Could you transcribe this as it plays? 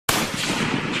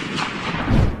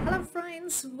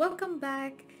friends, welcome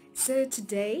back. So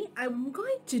today I'm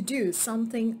going to do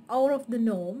something out of the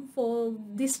norm for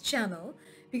this channel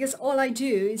because all I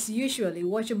do is usually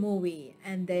watch a movie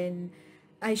and then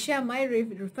I share my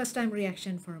first time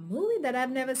reaction for a movie that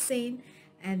I've never seen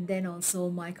and then also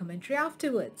my commentary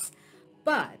afterwards.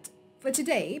 But for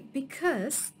today,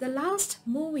 because the last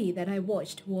movie that I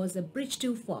watched was A Bridge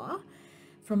Too Far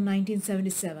from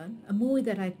 1977, a movie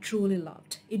that I truly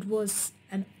loved. It was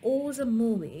an awesome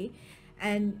movie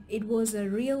and it was a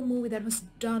real movie that was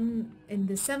done in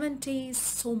the 70s,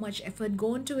 so much effort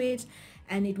gone to it,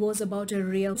 and it was about a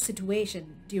real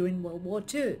situation during World War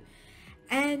II.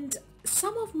 And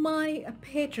some of my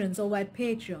patrons over at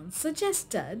Patreon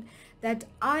suggested that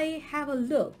I have a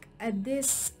look at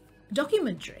this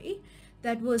documentary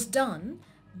that was done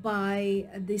by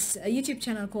this YouTube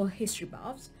channel called History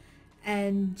Buffs,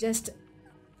 and just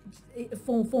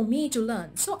for me to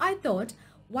learn. So I thought,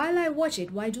 while I watch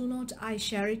it, why do not I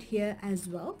share it here as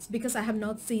well, because I have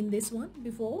not seen this one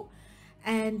before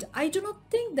and I do not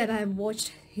think that I've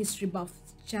watched History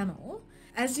Buff's channel.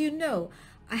 As you know,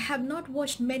 I have not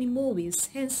watched many movies,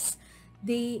 hence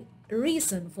the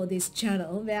reason for this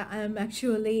channel where I am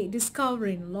actually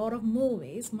discovering a lot of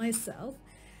movies myself.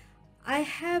 I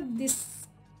have this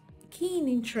keen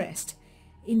interest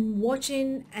in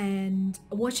watching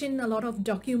a lot of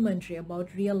documentary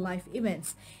about real life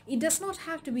events. It does not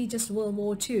have to be just World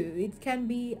War II. It can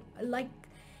be like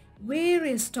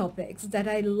various topics that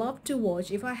I love to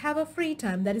watch. If I have a free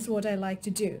time, that is what I like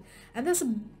to do. And that's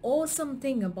an awesome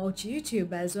thing about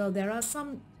YouTube as well. There are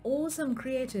some awesome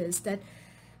creators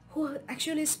who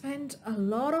actually spend a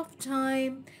lot of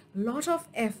time, lot of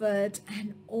effort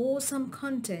and awesome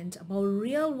content about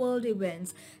real world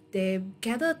events. They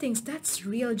gather things. That's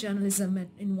real journalism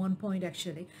in one point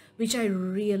actually, which I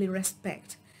really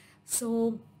respect.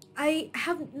 So I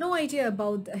have no idea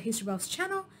about the History Buffs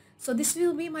channel, so this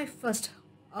will be my first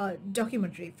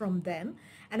documentary from them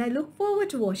and I look forward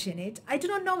to watching it. I do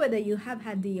not know whether you have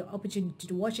had the opportunity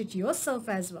to watch it yourself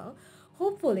as well.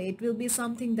 Hopefully it will be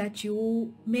something that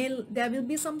there will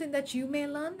be something that you may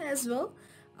learn as well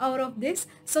out of this.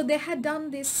 So they had done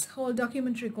this whole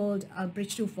documentary called A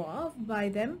Bridge Too Far by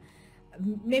them.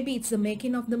 Maybe it's the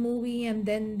making of the movie and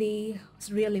then the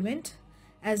real event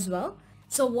as well.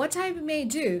 So what I may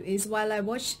do is, while I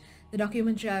watch the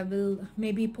documentary, I will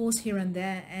maybe pause here and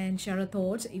there and share a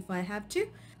thought if I have to,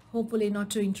 hopefully not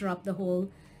to interrupt the whole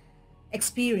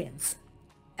experience.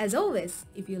 As always,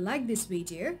 if you like this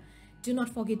video, do not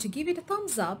forget to give it a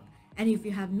thumbs up, and if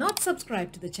you have not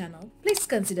subscribed to the channel, please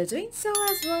consider doing so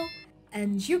as well.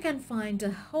 And you can find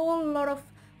a whole lot of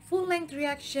full-length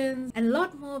reactions and a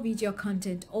lot more video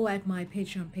content over at my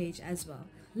Patreon page as well,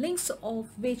 links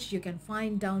of which you can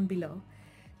find down below.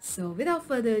 So without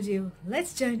further ado,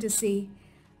 let's join to see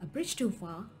A Bridge Too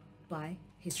Far by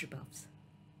History Buffs.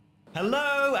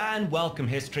 Hello and welcome,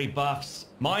 History Buffs.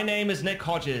 My name is Nick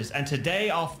Hodges and today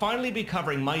I'll finally be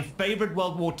covering my favorite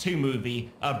World War II movie,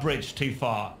 A Bridge Too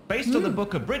Far. Based on the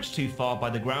book A Bridge Too Far by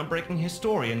the groundbreaking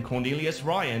historian Cornelius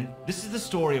Ryan, this is the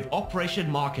story of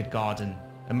Operation Market Garden,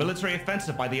 a military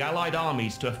offensive by the Allied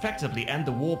armies to effectively end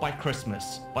the war by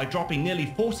Christmas by dropping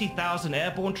nearly 40,000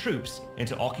 airborne troops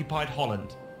into occupied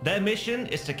Holland. Their mission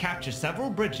is to capture several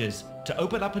bridges to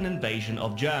open up an invasion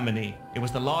of Germany. It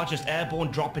was the largest airborne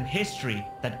drop in history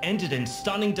that ended in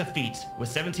stunning defeat with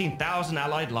 17,000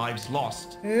 Allied lives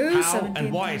lost. How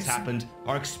and why it happened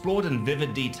are explored in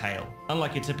vivid detail.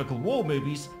 Unlike your typical war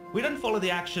movies, we don't follow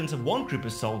the actions of one group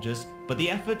of soldiers, but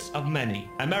the efforts of many.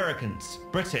 Americans,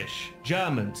 British,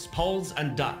 Germans, Poles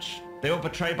and Dutch. They were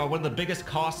portrayed by one of the biggest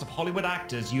casts of Hollywood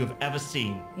actors you have ever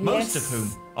seen, most of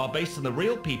whom are based on the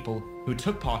real people who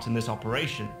took part in this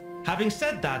operation. Having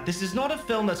said that, this is not a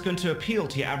film that's going to appeal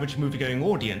to your average movie-going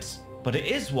audience, but it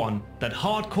is one that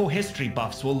hardcore history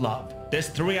buffs will love. This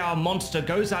 3-hour monster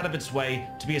goes out of its way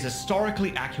to be as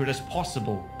historically accurate as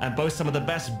possible and boasts some of the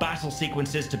best battle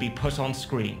sequences to be put on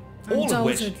screen. All of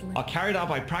which are carried out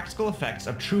by practical effects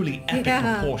of truly epic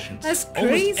proportions. That's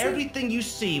crazy. Almost everything you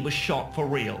see was shot for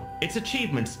real. Its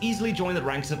achievements easily join the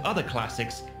ranks of other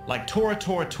classics like Tora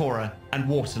Tora Tora and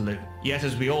Waterloo. Yet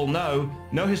as we all know,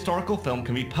 no historical film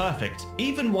can be perfect.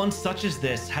 Even one such as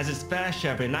this has its fair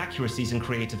share of inaccuracies and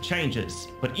creative changes.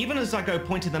 But even as I go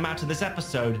pointing them out in this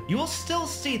episode, you will still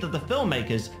see that the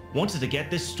filmmakers wanted to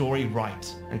get this story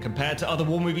right. And compared to other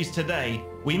war movies today,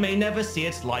 we may never see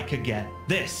its like again.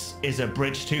 This is A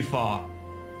Bridge Too Far.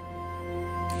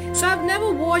 So I've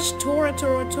never watched Tora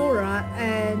Tora Tora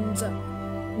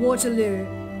and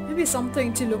Waterloo. Maybe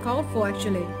something to look out for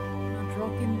actually. Not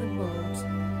rocking the boat.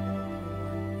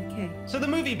 Okay. So the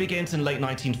movie begins in late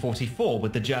 1944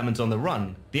 with the Germans on the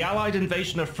run. The Allied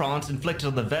invasion of France inflicted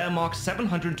on the Wehrmacht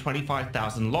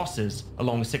 725,000 losses,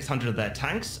 along with 600 of their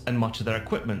tanks and much of their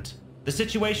equipment. The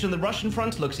situation on the Russian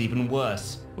front looks even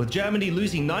worse, with Germany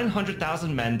losing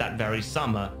 900,000 men that very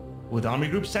summer, with Army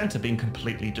Group Center being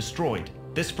completely destroyed.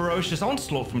 This ferocious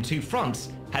onslaught from two fronts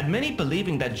had many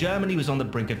believing that Germany was on the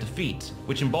brink of defeat,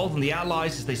 which emboldened the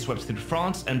Allies as they swept through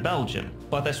France and Belgium.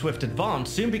 But their swift advance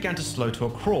soon began to slow to a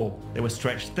crawl. They were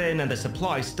stretched thin and their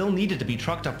supplies still needed to be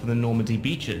trucked up from the Normandy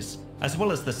beaches, as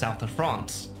well as the south of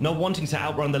France. Not wanting to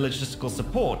outrun the logistical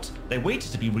support, they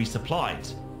waited to be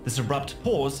resupplied. This abrupt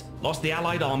pause lost the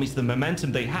Allied armies the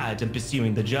momentum they had in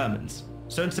pursuing the Germans.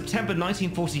 So in September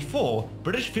 1944,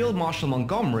 British Field Marshal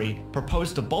Montgomery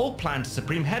proposed a bold plan to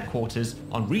Supreme Headquarters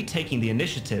on retaking the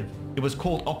initiative. It was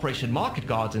called Operation Market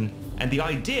Garden, and the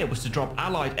idea was to drop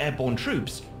Allied airborne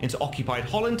troops into occupied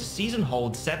Holland to seize and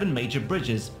hold 7 major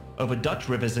bridges over Dutch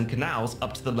rivers and canals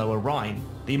up to the lower Rhine.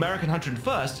 The American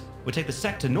 101st would take the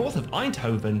sector north of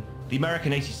Eindhoven, the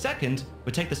American 82nd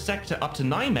would take the sector up to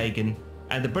Nijmegen,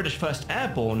 and the British 1st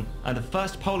Airborne and the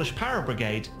 1st Polish Para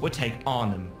Brigade would take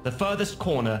Arnhem, the furthest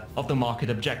corner of the market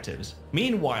objectives.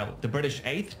 Meanwhile, the British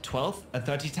 8th, 12th and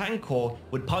 30 Tank Corps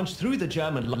would punch through the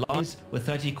German lines, with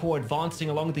 30 Corps advancing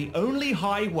along the only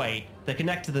highway that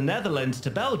connected the Netherlands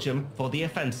to Belgium for the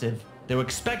offensive. They were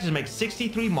expected to make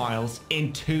 63 miles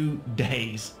in 2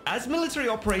 days. As military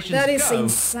operations go,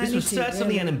 this was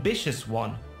certainly an ambitious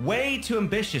one. Way too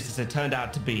ambitious as it turned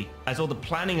out to be, as all the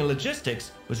planning and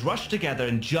logistics was rushed together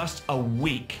in just a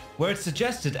week. Where it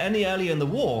suggested any earlier in the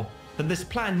war, then this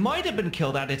plan might have been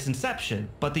killed at its inception,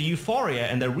 but the euphoria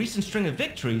and their recent string of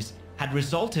victories had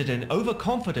resulted in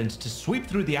overconfidence to sweep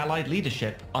through the Allied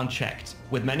leadership unchecked,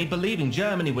 with many believing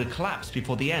Germany would collapse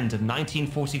before the end of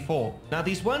 1944. Now,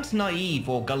 these weren't naive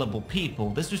or gullible people,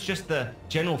 this was just the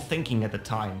general thinking at the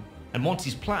time. And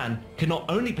Monty's plan could not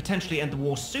only potentially end the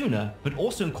war sooner, but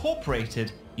also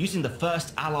incorporated using the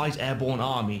 1st Allied Airborne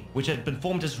Army, which had been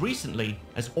formed as recently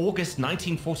as August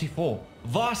 1944.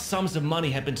 Vast sums of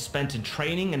money had been spent in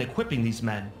training and equipping these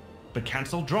men, but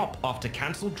cancelled drop after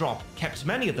cancelled drop kept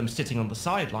many of them sitting on the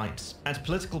sidelines, and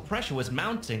political pressure was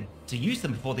mounting to use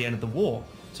them before the end of the war.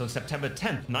 So on September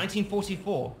 10th,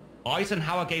 1944,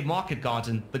 Eisenhower gave Market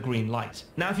Garden the green light.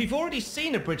 Now, if you've already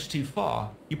seen A Bridge Too Far,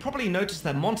 you probably noticed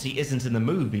that Monty isn't in the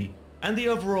movie, and the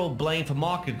overall blame for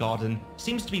Market Garden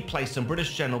seems to be placed on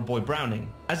British General Boy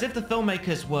Browning, as if the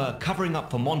filmmakers were covering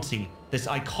up for Monty, this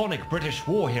iconic British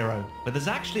war hero. But there's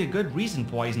actually a good reason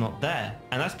for why he's not there,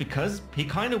 and that's because he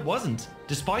kind of wasn't.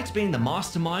 Despite being the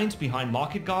mastermind behind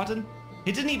Market Garden,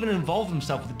 he didn't even involve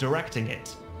himself with directing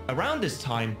it. Around this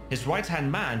time, his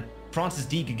right-hand man, Francis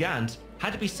D. Gigant,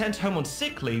 had to be sent home on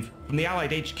sick leave from the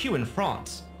Allied HQ in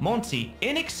France. Monty,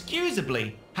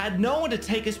 inexcusably, had no one to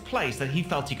take his place that he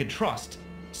felt he could trust,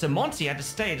 so Monty had to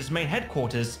stay at his main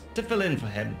headquarters to fill in for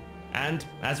him. And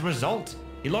as a result,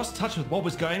 he lost touch with what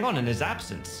was going on in his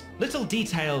absence. Little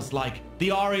details like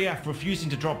the RAF refusing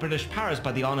to drop British paras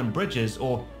by the Arnhem bridges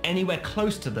or anywhere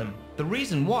close to them. The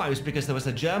reason why was because there was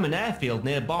a German airfield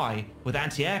nearby with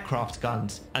anti-aircraft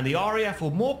guns, and the RAF were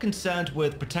more concerned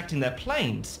with protecting their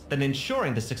planes than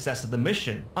ensuring the success of the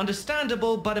mission.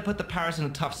 Understandable, but it put the paras in a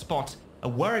tough spot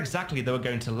of where exactly they were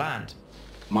going to land.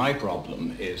 My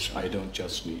problem is I don't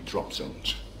just need drop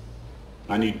zones.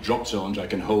 I need drop zones I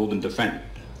can hold and defend.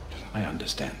 I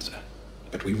understand, sir.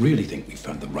 But we really think we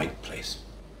found the right place.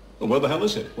 Well, where the hell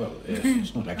is it? Well,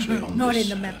 it's not actually on Not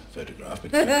this in the map. photograph,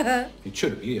 but it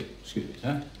should be. Excuse me,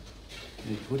 sir.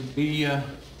 It would be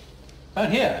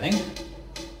about here, I think.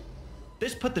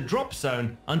 This put the drop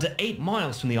zone under 8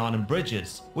 miles from the Arnhem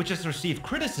bridges, which has received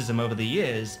criticism over the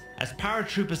years, as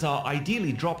paratroopers are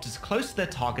ideally dropped as close to their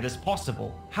target as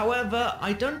possible. However,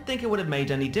 I don't think it would have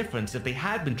made any difference if they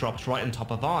had been dropped right on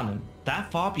top of Arnhem.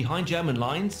 That far behind German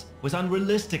lines was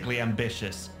unrealistically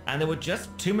ambitious, and there were just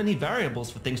too many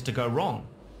variables for things to go wrong.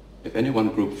 If any one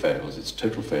group fails, it's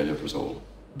total failure for us all.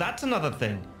 That's another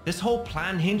thing. This whole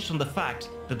plan hinged on the fact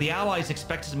that the Allies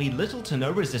expected to meet little to no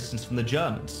resistance from the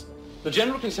Germans. The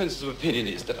general consensus of opinion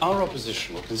is that our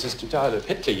opposition will consist entirely of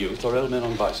Hitler Youth or old men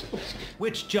on bicycles.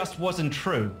 Which just wasn't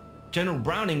true. General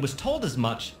Browning was told as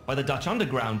much by the Dutch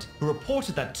underground, who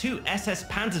reported that 2 SS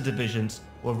Panzer divisions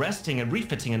were resting and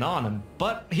refitting in Arnhem,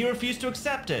 but he refused to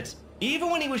accept it,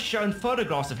 even when he was shown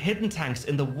photographs of hidden tanks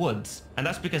in the woods. And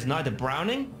that's because neither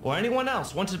Browning or anyone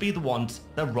else wanted to be the ones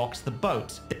that rocks the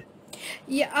boat.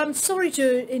 Yeah, I'm sorry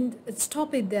to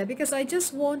stop it there, because I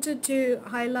just wanted to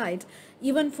highlight,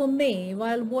 even for me,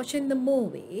 while watching the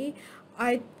movie,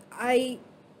 I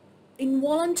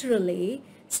involuntarily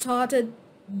started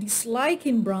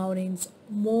disliking Brownings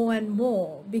more and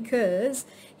more because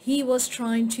he was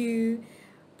trying to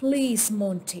please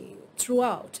Monty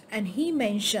throughout, and he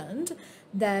mentioned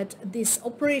that this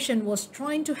operation was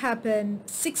trying to happen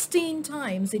 16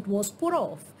 times. It was put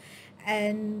off,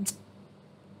 and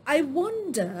I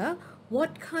wonder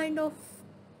what kind of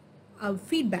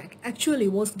feedback actually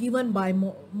was given by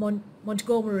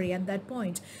Montgomery at that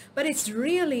point. But it's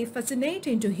really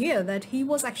fascinating to hear that he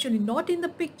was actually not in the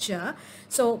picture.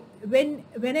 So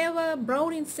whenever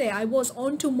Browning say I was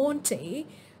on to Monty,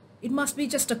 it must be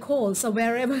just a call. So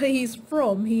wherever he's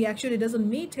from, he actually doesn't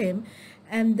meet him.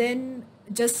 And then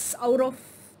just out of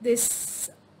this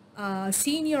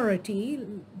seniority,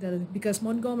 because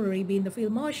Montgomery being the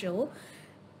field marshal,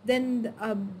 then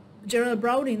General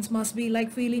Brownings must be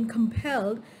like feeling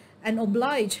compelled and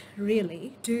obliged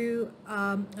really to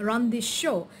run this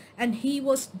show. And he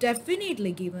was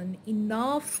definitely given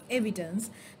enough evidence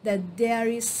that there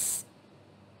is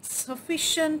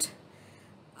sufficient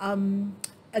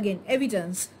again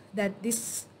evidence that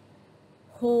this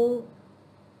whole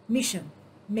mission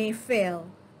may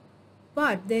fail,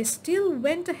 but they still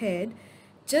went ahead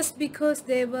just because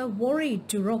they were worried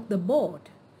to rock the boat.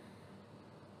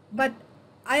 But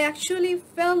I actually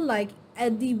felt like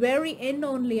at the very end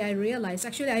only I realized,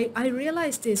 actually I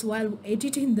realized this while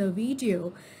editing the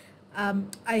video.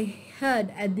 I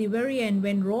heard at the very end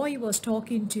when Roy was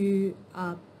talking to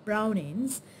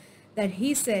Brownings that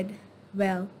he said,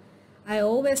 well, I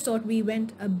always thought we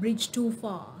went a bridge too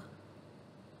far.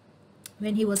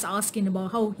 When he was asking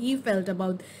about how he felt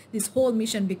about this whole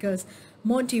mission, because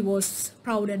Monty was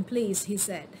proud and pleased, he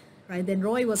said. Right? Then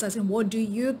Roy was asking, what do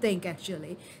you think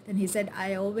actually? Then he said,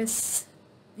 I always,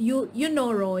 you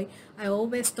know Roy, I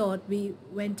always thought we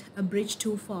went a bridge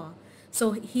too far.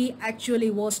 So he actually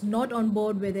was not on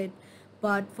board with it,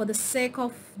 but for the sake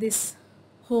of this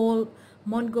whole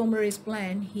Montgomery's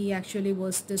plan, he actually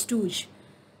was the stooge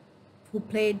who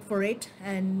played for it,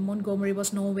 and Montgomery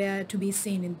was nowhere to be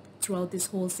seen throughout this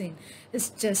whole scene.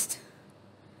 It's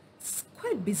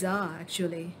quite bizarre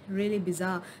actually, really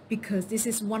bizarre, because this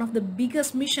is one of the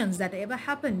biggest missions that ever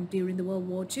happened during the World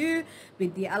War II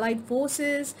with the Allied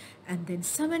forces, and then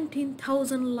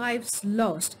 17,000 lives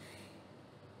lost.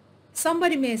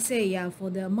 Somebody may say, yeah, for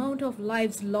the amount of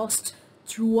lives lost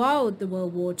throughout the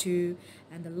World War II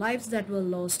and the lives that were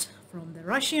lost from the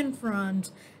Russian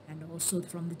front and also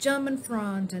from the German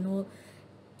front and all,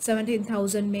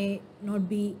 17,000 may not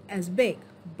be as big,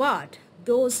 but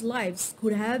those lives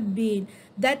could have been,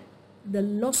 that the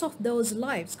loss of those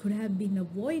lives could have been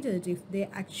avoided if they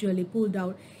actually pulled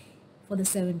out for the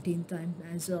 17th time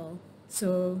as well.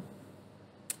 So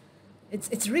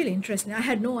it's really interesting. I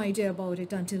had no idea about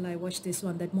it until I watched this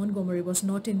one, that Montgomery was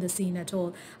not in the scene at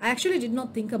all. I actually did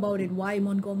not think about it, why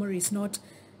Montgomery is not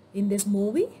in this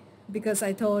movie, because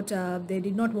I thought they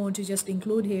did not want to just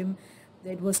include him.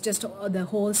 It was just the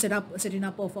whole setting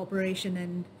up of operation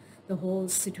and the whole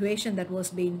situation that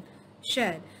was being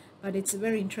shared. But it's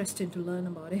very interesting to learn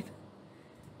about it.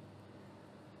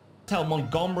 Tell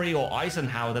Montgomery or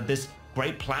Eisenhower that this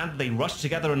great plan that they rushed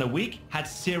together in a week had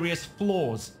serious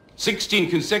flaws. 16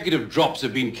 consecutive drops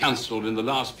have been cancelled in the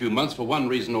last few months for one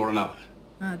reason or another.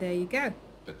 Ah, there you go.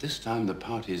 But this time the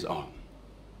party's on.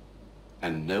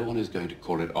 And no one is going to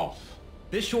call it off.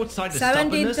 This short-sighted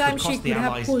 17 stubbornness would times she cost the could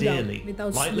have Allies pulled out dearly.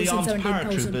 without Lightly losing armed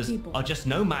 17,000 paratroopers people. are just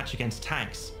no match against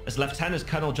tanks, as Lieutenant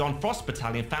Colonel John Frost's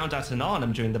battalion found out in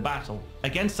Arnhem during the battle.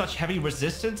 Against such heavy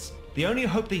resistance, the only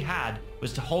hope they had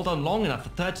was to hold on long enough for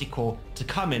 30 Corps to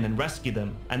come in and rescue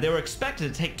them, and they were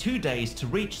expected to take 2 days to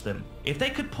reach them. If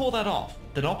they could pull that off,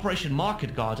 then Operation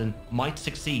Market Garden might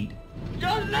succeed.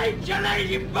 You're late, you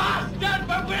lazy bastard,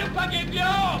 but we'll forgive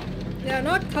you! They are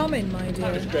not coming, my dear.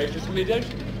 That was gracious of me, don't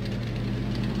you?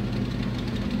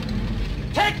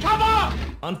 Take cover!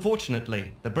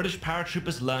 Unfortunately, the British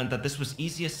paratroopers learned that this was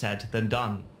easier said than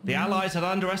done. The Allies had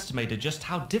underestimated just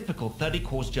how difficult 30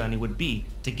 Corps' journey would be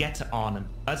to get to Arnhem.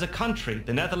 As a country,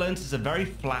 the Netherlands is a very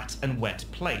flat and wet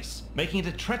place, making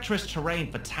it a treacherous terrain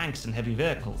for tanks and heavy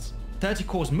vehicles. 30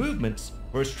 Corps' movements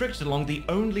were restricted along the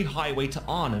only highway to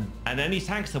Arnhem, and any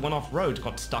tanks that went off-road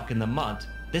got stuck in the mud.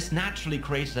 This naturally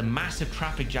created a massive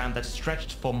traffic jam that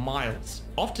stretched for miles.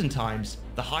 Oftentimes,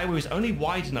 the highway was only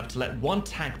wide enough to let one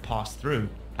tank pass through,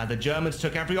 and the Germans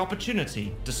took every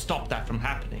opportunity to stop that from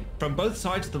happening. From both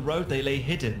sides of the road they lay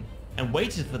hidden, and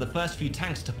waited for the first few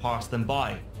tanks to pass them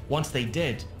by. Once they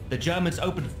did, the Germans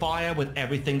opened fire with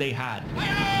everything they had.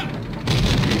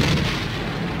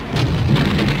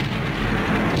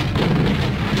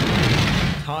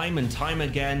 Time and time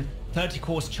again, 30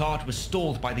 Corps' charge was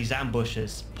stalled by these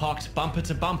ambushes. Parked bumper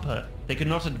to bumper, they could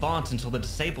not advance until the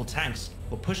disabled tanks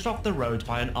were pushed off the road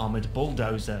by an armored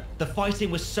bulldozer. The fighting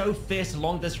was so fierce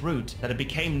along this route that it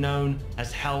became known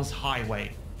as Hell's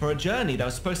Highway. For a journey that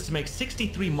was supposed to make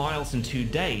 63 miles in 2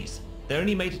 days, they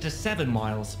only made it to 7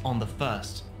 miles on the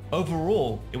first.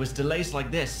 Overall, it was delays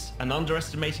like this and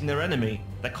underestimating their enemy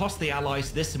that cost the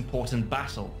Allies this important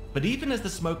battle. But even as the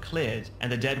smoke cleared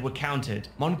and the dead were counted,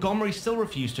 Montgomery still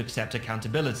refused to accept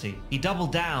accountability. He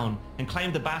doubled down and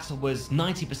claimed the battle was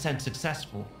 90%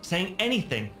 successful, saying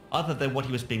anything other than what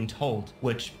he was being told,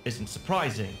 which isn't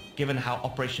surprising, given how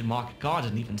Operation Market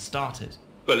Garden even started.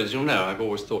 Well, as you'll know, I've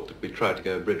always thought that we tried to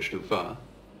go a bridge too far.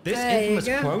 This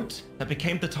infamous quote that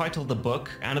became the title of the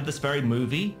book and of this very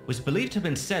movie was believed to have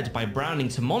been said by Browning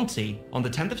to Monty on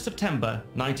the 10th of September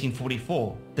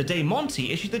 1944, the day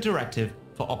Monty issued the directive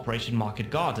for Operation Market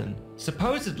Garden.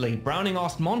 Supposedly, Browning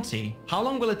asked Monty, "How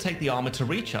long will it take the armor to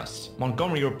reach us?"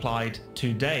 Montgomery replied,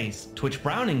 2 days, to which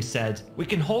Browning said, "We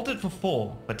can hold it for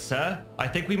 4, but sir, I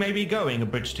think we may be going a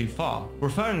bridge too far,"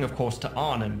 referring of course to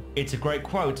Arnhem. It's a great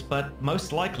quote, but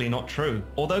most likely not true.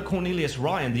 Although Cornelius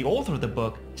Ryan, the author of the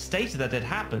book, stated that it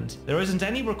happened, there isn't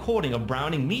any recording of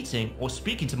Browning meeting or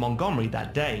speaking to Montgomery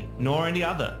that day, nor any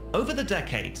other. Over the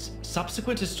decades,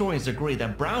 subsequent historians agree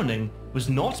that Browning was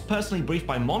not personally briefed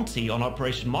by Monty on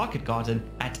Operation Market Garden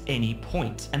at any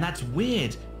point. And that's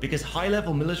weird, because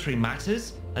high-level military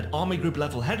matters at Army Group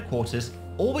level headquarters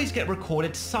always get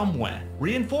recorded somewhere.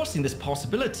 Reinforcing this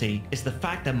possibility is the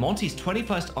fact that Monty's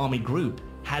 21st Army Group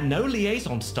had no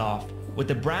liaison staff with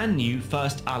the brand new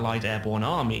 1st Allied Airborne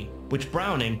Army, which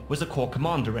Browning was a corps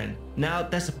commander in. Now,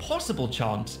 there's a possible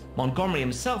chance Montgomery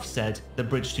himself said the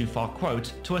bridge too far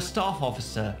quote to a staff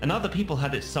officer, and other people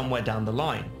had it somewhere down the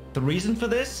line. The reason for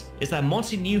this is that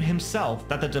Monty knew himself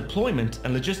that the deployment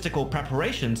and logistical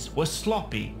preparations were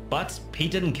sloppy, but he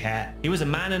didn't care. He was a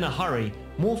man in a hurry,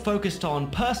 more focused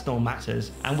on personal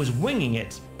matters, and was winging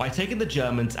it by taking the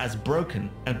Germans as broken,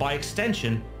 and by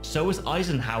extension, so was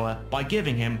Eisenhower by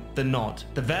giving him the nod.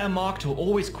 The Wehrmacht were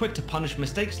always quick to punish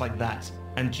mistakes like that,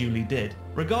 and duly did.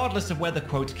 Regardless of where the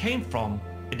quote came from,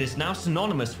 it is now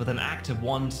synonymous with an act of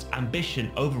one's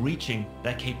ambition overreaching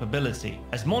their capability,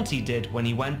 as Monty did when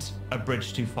he went a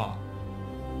bridge too far.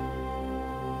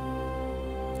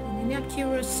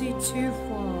 Inaccuracy too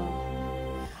far.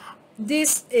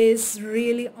 This is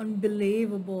really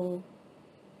unbelievable.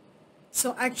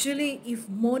 So actually, if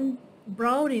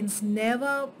Brownings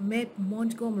never met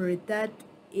Montgomery, that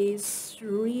is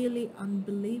really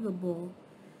unbelievable.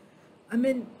 I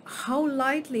mean, how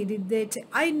lightly did they take?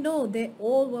 I know they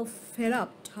all were fed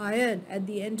up, tired at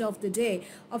the end of the day.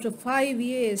 After 5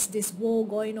 years, this war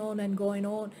going on, and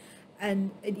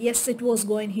yes, it was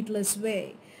going Hitler's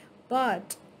way.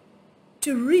 But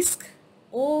to risk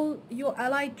all your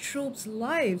Allied troops'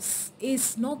 lives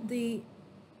is not the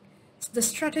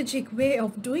strategic way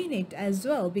of doing it as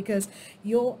well, because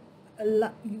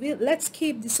let's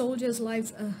keep the soldiers'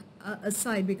 lives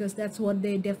aside, because that's what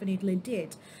they definitely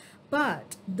did.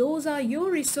 But those are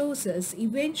your resources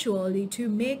eventually to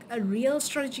make a real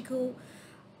strategic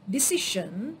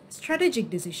decision,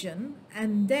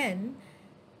 and then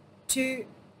to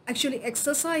actually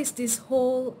exercise this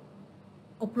whole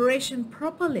operation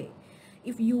properly.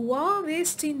 If you are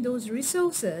wasting those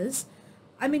resources,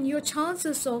 I mean, your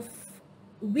chances of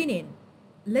winning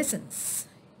lessens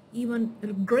even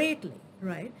greatly,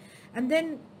 right? And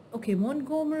then, okay,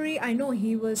 Montgomery, I know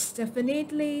he was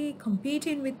definitely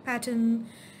competing with Patton,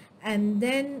 and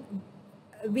then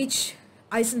which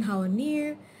Eisenhower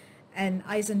knew, and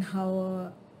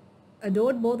Eisenhower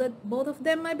adored both of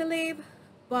them, I believe.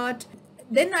 But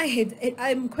then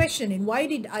I'm questioning, why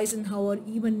did Eisenhower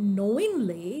even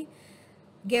knowingly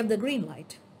give the green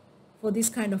light for this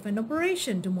kind of an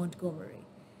operation to Montgomery?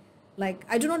 Like,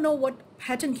 I do not know what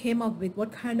Patton came up with,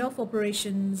 what kind of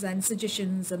operations and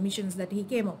suggestions and missions that he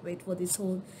came up with for this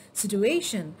whole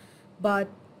situation. But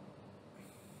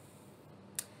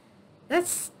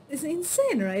it's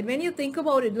insane, right? When you think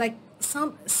about it, like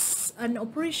an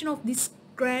operation of this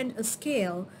grand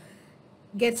scale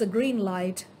gets a green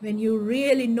light when you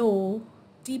really know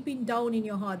deep down in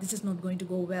your heart this is not going to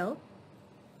go well.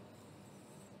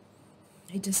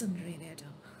 It doesn't really add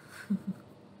up.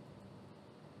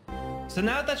 So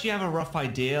now that you have a rough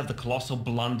idea of the colossal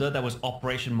blunder that was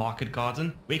Operation Market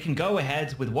Garden, we can go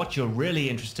ahead with what you're really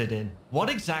interested in. What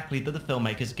exactly did the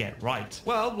filmmakers get right?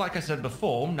 Well, like I said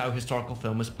before, no historical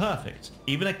film is perfect.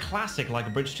 Even a classic like A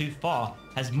Bridge Too Far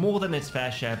has more than its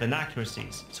fair share of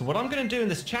inaccuracies. So what I'm going to do in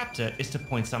this chapter is to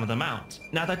point some of them out.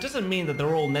 Now, that doesn't mean that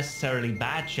they're all necessarily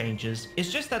bad changes.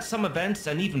 It's just that some events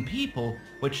and even people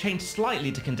were changed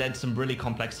slightly to condense some really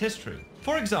complex history.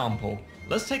 For example,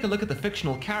 let's take a look at the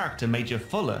fictional character Major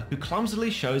Fuller, who clumsily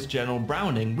shows General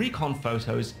Browning recon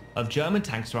photos of German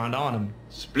tanks around Arnhem.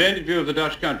 Splendid view of the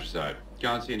Dutch countryside.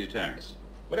 Can't see any tanks.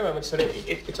 Wait a moment, sir.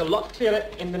 It's a lot clearer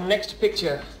in the next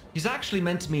picture. He's actually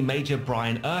meant to be Major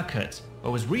Brian Urquhart,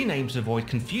 but was renamed to avoid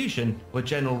confusion with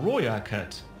General Roy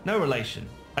Urquhart. No relation.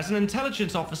 As an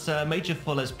intelligence officer, Major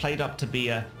Fuller's played up to be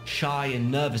a shy and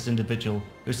nervous individual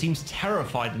who seems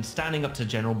terrified in standing up to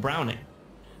General Browning.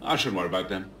 I shouldn't worry about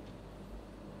them.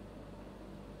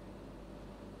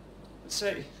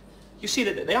 Sir, you see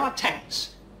that they are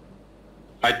tanks.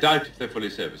 I doubt if they're fully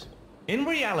serviceable. In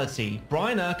reality,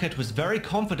 Brian Urquhart was very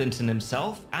confident in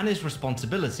himself and his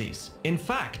responsibilities. In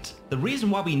fact, the reason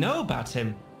why we know about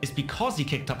him is because he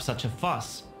kicked up such a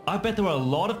fuss. I bet there were a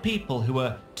lot of people who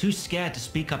were too scared to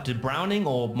speak up to Browning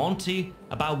or Monty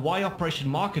about why Operation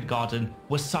Market Garden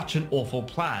was such an awful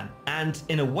plan. And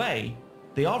in a way,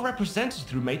 they are represented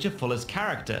through Major Fuller's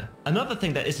character. Another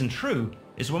thing that isn't true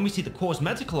is when we see the Corps'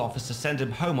 medical officer send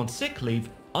him home on sick leave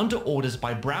under orders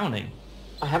by Browning.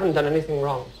 I haven't done anything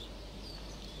wrong.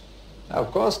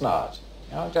 Of course not.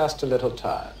 You're just a little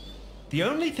tired. The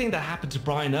only thing that happened to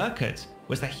Brian Urquhart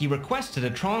was that he requested a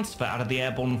transfer out of the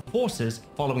airborne forces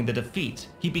following the defeat.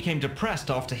 He became depressed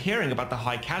after hearing about the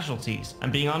high casualties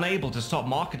and being unable to stop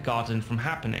Market Garden from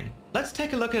happening. Let's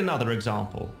take a look at another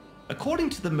example. According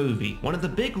to the movie, one of the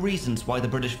big reasons why the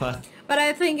British first... But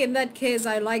I think in that case,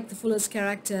 I like the Fuller's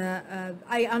character.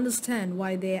 I understand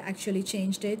why they actually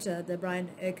changed it, the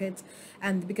Brian Urquhart,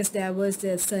 and because there was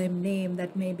the same name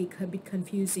that may be a bit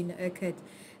confusing, Urquhart,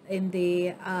 in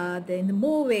the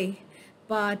movie.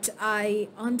 But I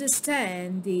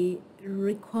understand the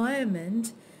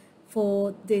requirement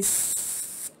for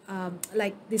this,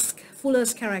 like this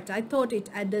Fuller's character. I thought it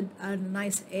added a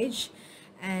nice edge.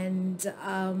 And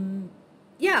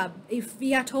yeah, if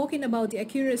we are talking about the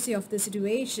accuracy of the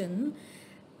situation,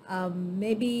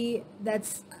 maybe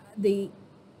that's the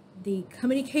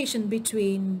communication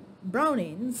between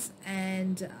Brownings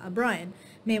and Brian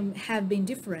may have been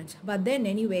different. But then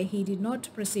anyway, he did not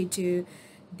proceed to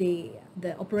the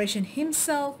operation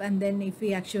himself. And then if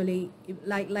he actually,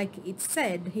 like it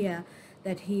said here,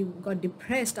 that he got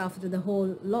depressed after the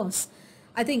whole loss,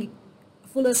 I think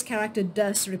Fuller's character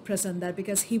does represent that,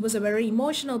 because he was a very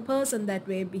emotional person that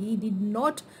way. He did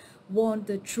not want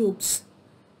the troops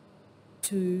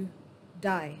to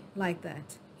die like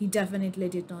that. He definitely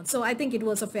did not. So I think it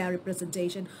was a fair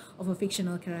representation of a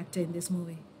fictional character in this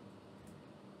movie.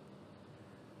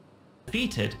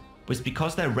 defeated was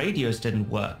because their radios didn't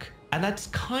work. And that's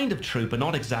kind of true, but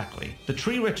not exactly. The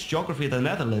tree-rich geography of the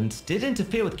Netherlands did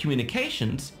interfere with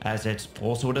communications, as it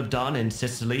also would have done in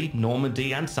Sicily,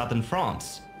 Normandy, and southern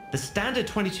France. The standard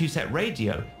 22-set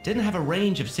radio didn't have a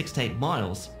range of 6 to 8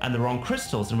 miles, and the wrong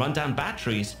crystals and run-down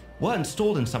batteries were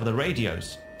installed in some of the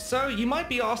radios. So you might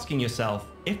be asking yourself,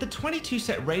 if the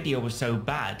 22-set radio was so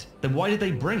bad, then why did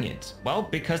they bring it? Well,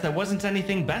 because there wasn't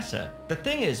anything better. The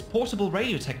thing is, portable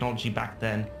radio technology back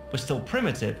then was still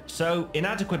primitive, so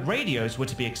inadequate radios were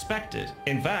to be expected.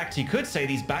 In fact, you could say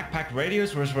these backpack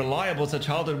radios were as reliable as the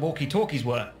childhood walkie-talkies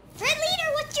were. Fred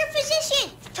Leader, what's your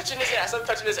position? I'm touching his ass, I'm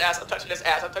touching his ass, I'm touching his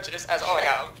ass, I'm touching his ass, all I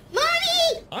am.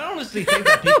 Mommy! I honestly think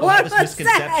that people have this What was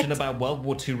misconception that? about World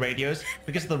War II radios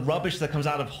because of the rubbish that comes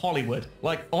out of Hollywood.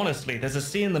 Like, honestly, there's a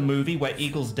scene in the movie where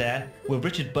Eagles Dare where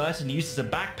Richard Burton uses a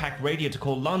backpack radio to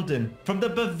call London from the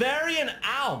Bavarian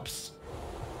Alps.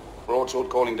 Broadsword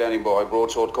calling Danny Boy.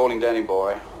 Broadsword calling Danny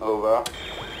Boy. Over.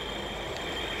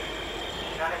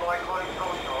 Danny Boy calling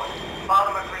Broadsword.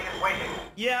 Father McLean is waiting.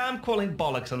 Yeah, I'm calling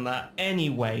bollocks on that.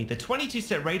 Anyway, the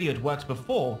 22-set radio had worked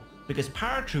before because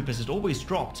paratroopers had always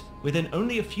dropped within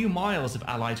only a few miles of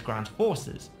Allied ground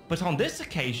forces. But on this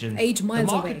occasion, 8 miles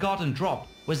the Market away. Garden drop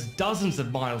was dozens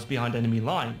of miles behind enemy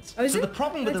lines. Oh, is so it? the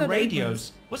problem I with the thought 8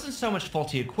 radios wasn't so much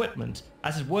faulty equipment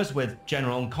as it was with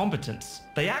general incompetence.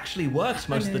 They actually worked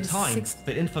most of the know, time, 6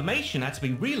 but information had to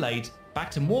be relayed back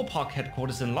to Moorpark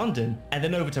headquarters in London, and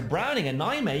then over to Browning and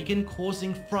Nijmegen,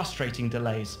 causing frustrating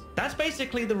delays. That's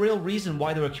basically the real reason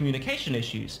why there were communication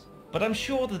issues. But I'm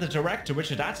sure that the director,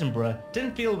 Richard Attenborough,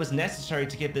 didn't feel it was necessary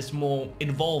to give this more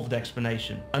involved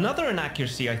explanation. Another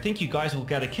inaccuracy I think you guys will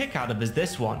get a kick out of is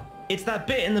this one. It's that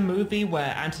bit in the movie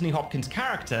where Anthony Hopkins'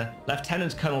 character,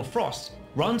 Lieutenant Colonel Frost,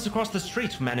 runs across the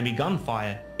street from enemy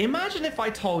gunfire. Imagine if I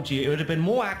told you it would have been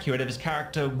more accurate if his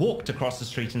character walked across the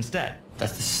street instead.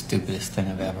 That's the stupidest thing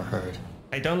I've ever heard.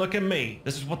 Hey, don't look at me.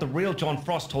 This is what the real John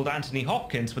Frost told Anthony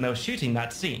Hopkins when they were shooting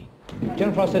that scene.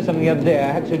 John Frost said something the other day. I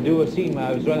had to do a scene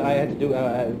where I had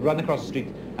to run across the street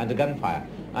and a gunfire.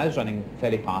 I was running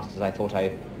fairly fast as I thought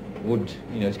I would,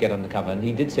 to get on the cover. And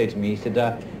he did say to me, he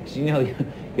said,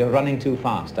 you're running too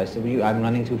fast. I said, well, I'm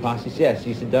running too fast? He said, yes.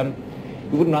 He said,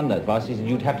 you wouldn't run that fast. He said,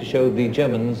 you'd have to show the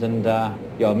Germans and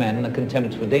your men a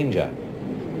contempt for danger.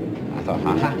 I thought,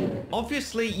 ha.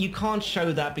 Obviously, you can't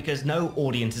show that because no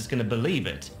audience is going to believe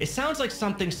it. It sounds like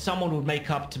something someone would make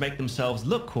up to make themselves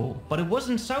look cool, but it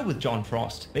wasn't so with John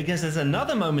Frost, because there's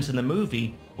another moment in the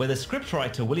movie where the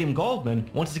scriptwriter William Goldman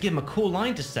wanted to give him a cool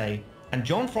line to say, and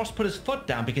John Frost put his foot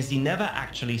down because he never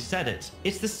actually said it.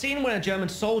 It's the scene when a German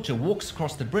soldier walks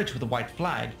across the bridge with a white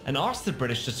flag and asks the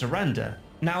British to surrender.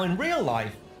 Now in real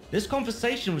life, this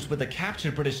conversation was with a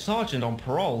captured British sergeant on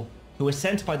parole who was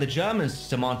sent by the Germans to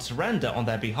demand surrender on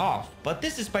their behalf. But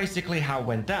this is basically how it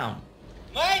went down.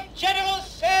 My general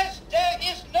says there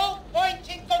is no point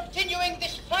in continuing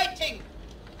this fighting.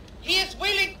 He is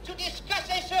willing to discuss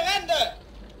a surrender.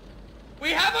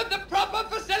 We haven't the proper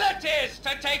facilities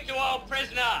to take you all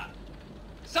prisoner.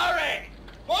 Sorry.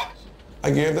 What?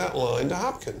 I gave that line to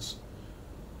Hopkins.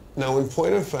 Now, in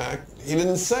point of fact, he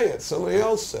didn't say it. Somebody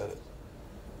else said it.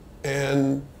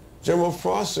 And General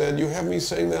Frost said, you have me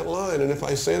saying that line, and if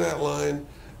I say that line,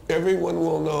 everyone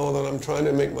will know that I'm trying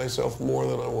to make myself more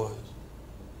than I was.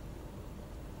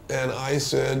 And I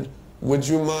said, would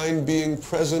you mind being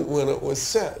present when it was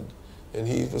said? And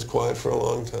he was quiet for a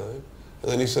long time.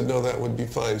 And then he said, no, that would be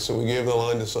fine. So we gave the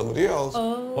line to somebody else.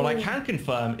 Oh. What I can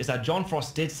confirm is that John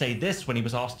Frost did say this when he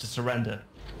was asked to surrender.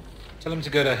 Tell him to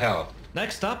go to hell.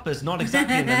 Next up is not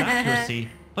exactly an inaccuracy,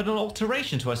 but an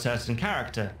alteration to a certain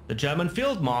character, the German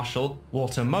Field Marshal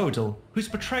Walter Model, who's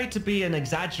portrayed to be an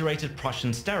exaggerated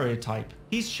Prussian stereotype.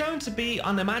 He's shown to be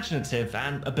unimaginative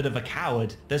and a bit of a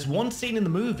coward. There's one scene in the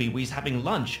movie where he's having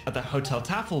lunch at the Hotel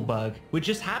Tafelberg, which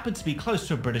just happened to be close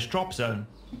to a British drop zone.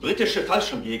 Britische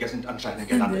Fallschirmjäger sind anscheinend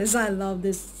gelandet. This, I love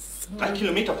this. 3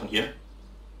 Kilometer von hier.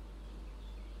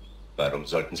 Warum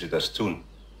sollten Sie das tun?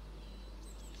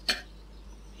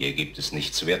 Hier gibt es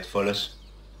nichts Wertvolles.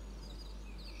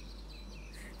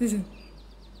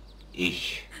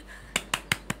 Ich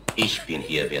bin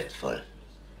hier wertvoll.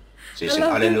 Sie sind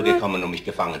alle nur gekommen, mich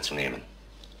gefangen zu nehmen.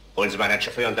 Holen Sie meinen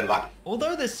Chauffeur und den Wagen.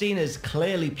 Although this scene is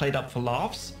clearly played up for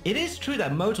laughs, it is true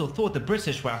that Model thought the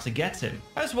British were out to get him,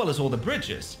 as well as all the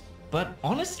bridges. But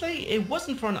honestly, it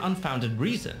wasn't for an unfounded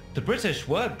reason. The British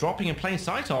were dropping in plain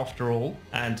sight after all,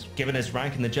 and given his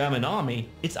rank in the German army,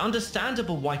 it's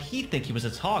understandable why he'd think he was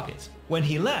a target. When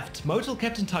he left, Model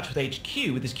kept in touch with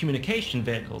HQ with his communication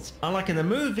vehicles, unlike in the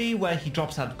movie where he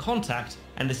drops out of contact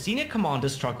and the senior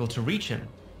commanders struggle to reach him.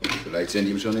 Vielleicht sind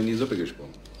ihm schon in die Suppe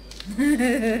gesprungen.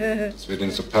 Das wird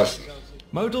ihm so passen.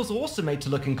 Modal's also made to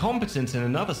look incompetent in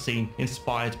another scene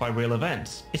inspired by real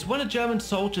events. It's when a German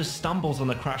soldier stumbles on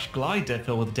a crashed glider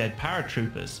filled with dead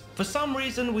paratroopers. For some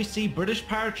reason, we see British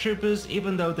paratroopers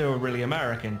even though they were really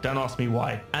American, don't ask me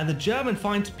why. And the German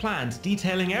finds plans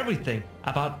detailing everything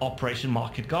about Operation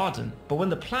Market Garden. But when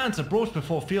the plans are brought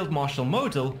before Field Marshal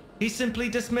Model, he simply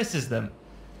dismisses them.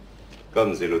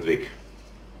 Kommen Sie, Ludwig.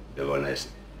 Wir wollen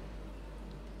essen.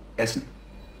 Essen?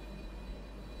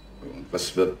 Und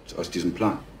was wird aus diesem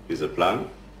Plan? Dieser Plan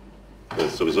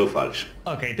ist sowieso falsch.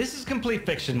 Okay, this is complete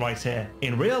fiction right here.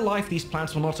 In real life, these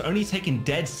plans were not only taken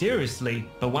dead seriously,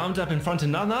 but wound up in front of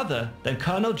none other than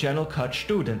Colonel General Kurt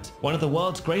Student, one of the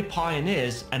world's great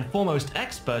pioneers and foremost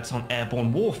experts on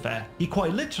airborne warfare. He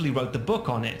quite literally wrote the book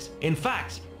on it. In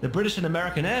fact, the British and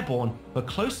American airborne were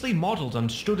closely modeled on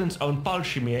Student's own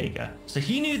Fallschirmjäger, so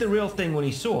he knew the real thing when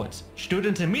he saw it.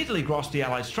 Student immediately grasped the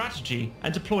Allied strategy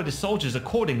and deployed his soldiers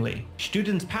accordingly.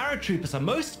 Student's paratroopers are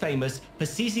most famous for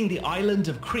seizing the island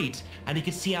of Crete, and you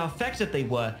can see how effective they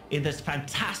were in this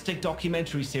fantastic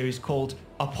documentary series called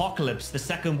Apocalypse: The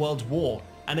Second World War,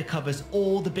 and it covers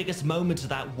all the biggest moments of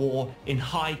that war in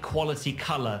high quality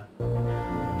color.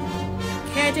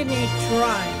 Catenate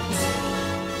tribes.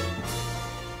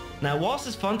 Now, whilst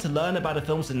it's fun to learn about a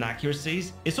film's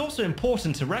inaccuracies, it's also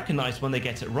important to recognize when they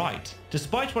get it right.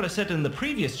 Despite what I said in the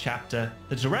previous chapter,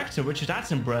 the director Richard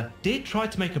Attenborough did try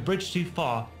to make A Bridge Too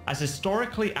Far as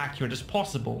historically accurate as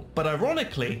possible. But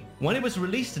ironically, when it was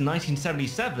released in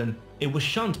 1977, it was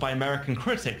shunned by American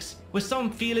critics, with some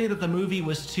feeling that the movie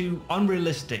was too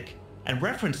unrealistic and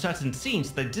referenced certain scenes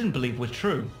they didn't believe were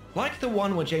true. Like the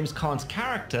one where James Caan's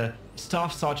character,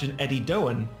 Staff Sergeant Eddie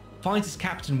Doan, finds his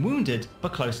captain wounded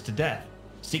but close to death.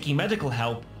 Seeking medical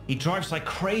help, he drives like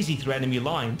crazy through enemy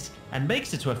lines and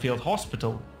makes it to a field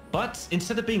hospital. But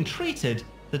instead of being treated,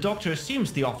 the doctor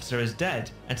assumes the officer is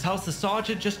dead and tells the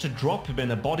sergeant just to drop him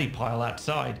in a body pile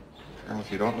outside. Well,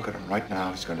 if you don't look at him right now,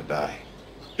 he's going to die.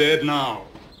 Dead now.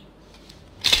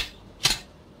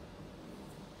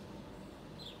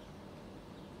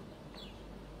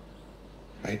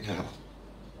 Right now.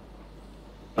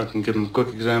 I can give him a quick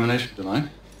examination tonight.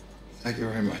 Thank you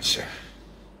very much, sir.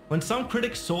 When some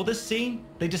critics saw this scene,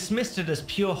 they dismissed it as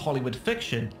pure Hollywood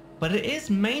fiction, but it is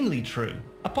mainly true.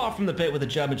 Apart from the bit with the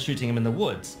Germans shooting him in the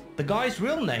woods, the guy's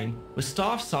real name was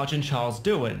Staff Sergeant Charles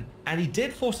Doohan, and he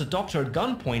did force a doctor at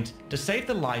gunpoint to save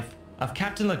the life of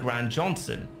Captain LeGrand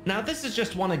Johnson. Now this is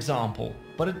just one example,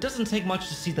 but it doesn't take much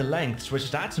to see the lengths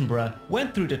Richard Attenborough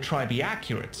went through to try be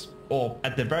accurate, or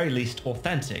at the very least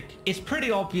authentic. It's pretty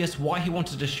obvious why he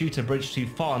wanted to shoot A Bridge Too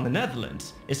Far in the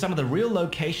Netherlands, is some of the real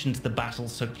locations the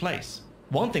battles took place.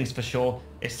 One thing's for sure,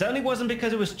 it certainly wasn't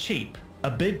because it was cheap. A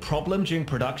big problem during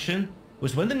production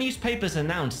was when the newspapers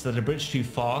announced that A Bridge Too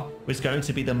Far was going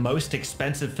to be the most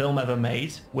expensive film ever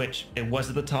made, which it was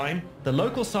at the time, the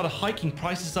locals started hiking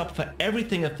prices up for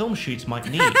everything a film shoot might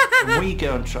need. When we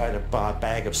go and try to buy a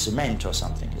bag of cement or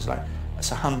something, it's like, that's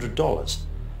 $100.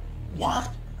 What?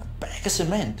 A bag of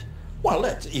cement? Well,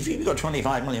 if you've got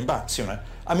 25 million bucks, you know,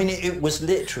 I mean, it was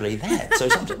literally that. So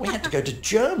sometimes we had to go to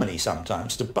Germany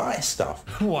sometimes to buy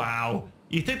stuff. Wow.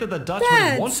 You think that the Dutch would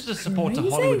have wanted to support a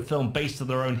Hollywood film based on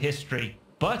their own history,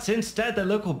 but instead their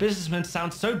local businessmen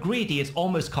sound so greedy it's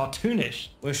almost cartoonish.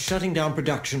 We're shutting down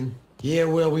production. Yeah,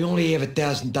 well, we only have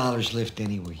 $1,000 left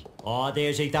anyway. Oh,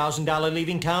 there's $1,000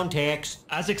 leaving town tax.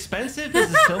 As expensive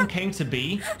as this film came to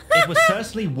be, it was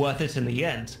certainly worth it in the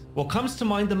end. What comes to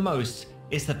mind the most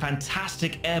is the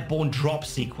fantastic airborne drop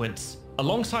sequence.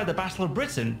 Alongside the Battle of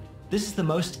Britain, this is the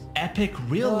most epic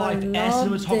real-life air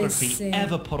cinematography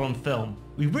ever put on film.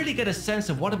 We really get a sense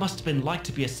of what it must have been like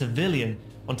to be a civilian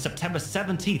on September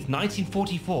 17th,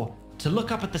 1944, to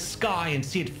look up at the sky and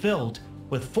see it filled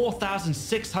with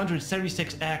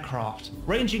 4,676 aircraft,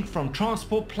 ranging from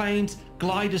transport planes,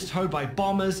 gliders towed by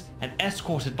bombers, and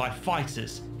escorted by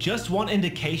fighters. Just one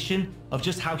indication of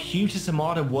just how huge this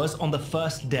armada was on the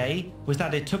first day was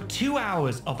that it took 2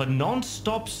 hours of a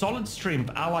non-stop solid stream of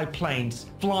Allied planes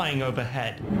flying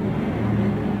overhead.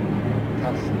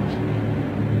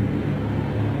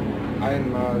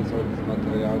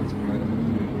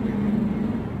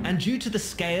 And due to the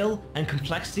scale and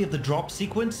complexity of the drop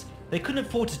sequence, they couldn't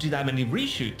afford to do that many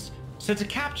reshoots. So to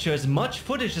capture as much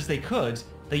footage as they could,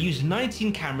 they used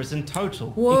 19 cameras in total,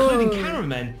 including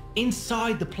cameramen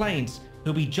inside the planes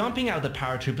who'll be jumping out the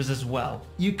paratroopers as well.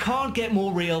 You can't get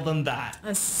more real than that. It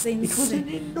was an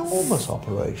enormous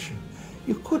operation.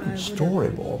 You couldn't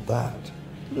storyboard that. You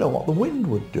didn't know what the wind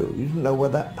would do. You didn't know where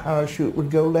that parachute would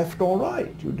go left or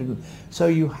right. You didn't. So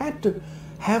you had to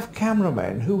have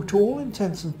cameramen who, to all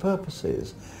intents and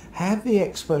purposes, had the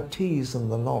expertise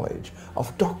and the knowledge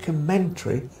of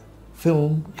documentary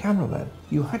film cameramen.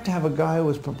 You had to have a guy who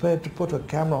was prepared to put a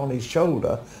camera on his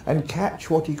shoulder and catch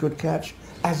what he could catch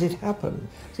as it happened.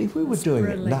 See, if we were doing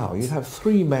it now, you'd have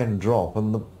 3 men drop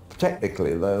and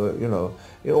technically, you know,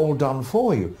 it all done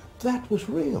for you. That was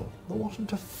real. There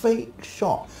wasn't a fake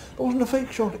shot. There wasn't a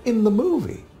fake shot in the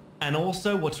movie. And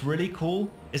also what's really cool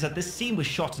is that this scene was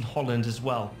shot in Holland as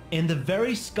well, in the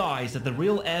very skies that the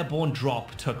real airborne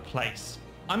drop took place.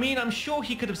 I mean, I'm sure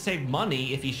he could have saved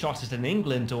money if he shot it in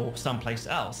England or someplace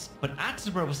else, but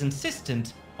Attenborough was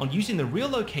insistent on using the real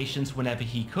locations whenever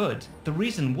he could. The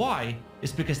reason why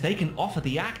is because they can offer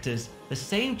the actors the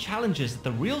same challenges that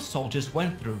the real soldiers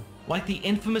went through, like the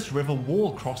infamous river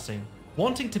wall crossing.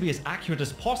 Wanting to be as accurate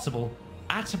as possible,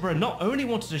 Attenborough not only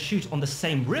wanted to shoot on the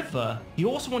same river, he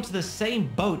also wanted the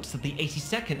same boats that the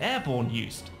 82nd Airborne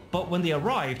used. But when they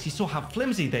arrived, he saw how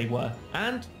flimsy they were,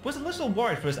 and was a little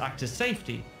worried for his actors'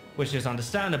 safety, which is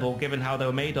understandable given how they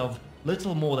were made of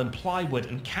little more than plywood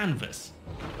and canvas.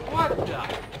 What the?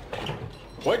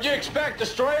 What'd you expect,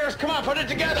 destroyers? Come on, put it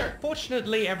together!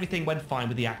 Fortunately, everything went fine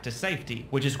with the actors' safety,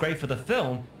 which is great for the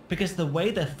film, because the way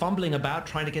they're fumbling about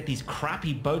trying to get these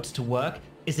crappy boats to work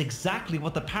is exactly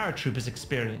what the paratroopers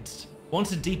experienced.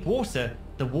 Once in deep water,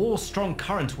 the wall's strong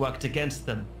current worked against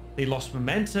them. They lost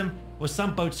momentum, with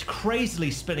some boats crazily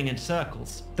spinning in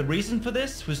circles. The reason for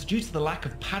this was due to the lack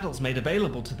of paddles made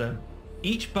available to them.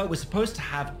 Each boat was supposed to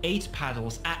have 8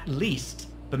 paddles at least,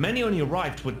 but many only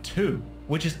arrived with 2,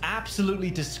 which is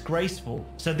absolutely disgraceful.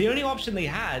 So the only option they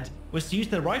had was to use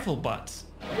their rifle butts.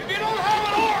 If you don't have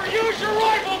an oar, use your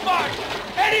rifle butt!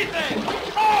 Anything!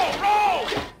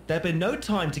 Row! There'd been no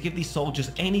time to give these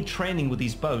soldiers any training with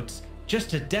these boats,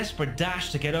 just a desperate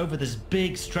dash to get over this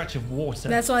big stretch of water.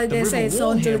 That's why they say it's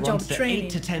on to the job training.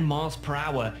 8 to 10 miles per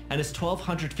hour and is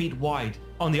 1,200 feet wide.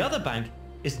 On the other bank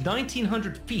is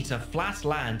 1,900 feet of flat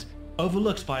land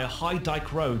overlooked by a high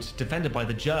dike road defended by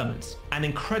the Germans. An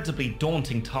incredibly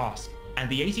daunting task. And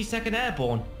the 82nd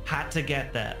Airborne had to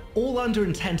get there, all under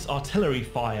intense artillery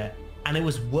fire, and it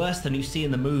was worse than you see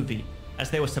in the movie, as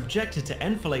they were subjected to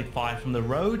enfilade fire from the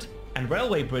road and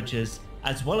railway bridges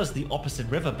as well as the opposite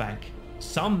riverbank.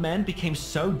 Some men became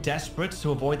so desperate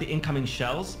to avoid the incoming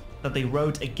shells that they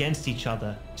rowed against each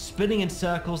other. Spinning in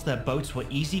circles, their boats were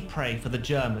easy prey for the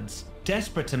Germans.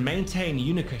 Desperate to maintain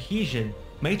unit cohesion,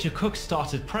 Major Cook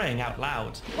started praying out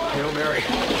loud. Hail Mary,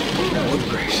 full of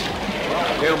grace.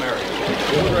 Hail Mary,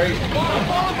 full of grace.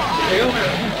 Hail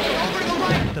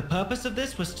Mary. The purpose of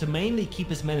this was to mainly keep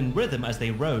his men in rhythm as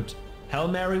they rowed. Hail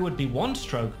Mary would be one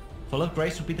stroke, Full of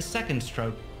Grace would be the second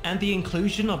stroke, and the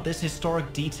inclusion of this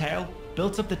historic detail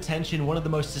built up the tension in one of the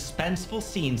most suspenseful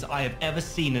scenes I have ever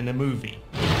seen in a movie.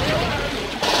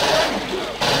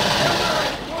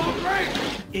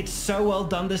 It's so well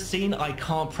done, this scene, I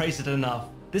can't praise it enough.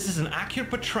 This is an accurate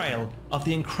portrayal of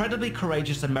the incredibly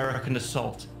courageous American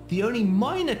assault. The only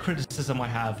minor criticism I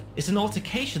have is an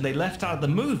altercation they left out of the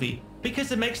movie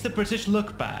because it makes the British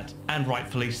look bad, and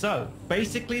rightfully so.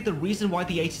 Basically, the reason why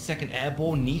the 82nd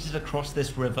Airborne needed to cross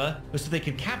this river was so they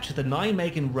could capture the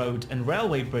Nijmegen Road and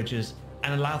railway bridges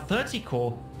and allow 30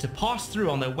 Corps to pass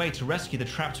through on their way to rescue the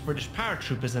trapped British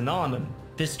paratroopers in Arnhem.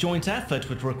 This joint effort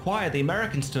would require the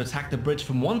Americans to attack the bridge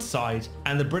from one side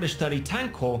and the British 30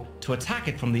 Tank Corps to attack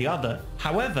it from the other.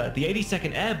 However, the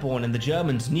 82nd Airborne and the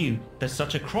Germans knew that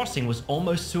such a crossing was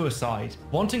almost suicide.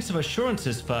 Wanting some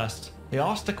assurances first, they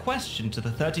asked a question to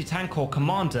the 30 Tank Corps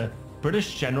commander,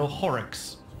 British General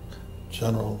Horrocks.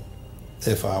 General,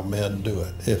 if our men do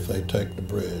it, if they take the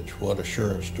bridge, what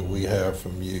assurance do we have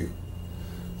from you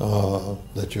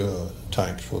that your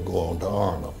tanks will go on to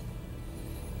Arnhem?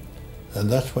 And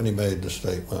that's when he made the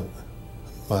statement,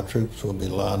 my troops will be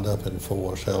lined up in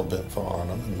force, hell-bent for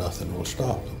Arnhem, and nothing will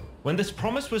stop them. When this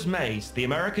promise was made, the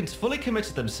Americans fully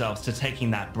committed themselves to taking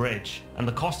that bridge, and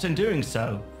the cost in doing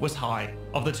so was high.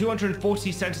 Of the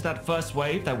 240 sent to that first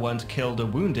wave that weren't killed or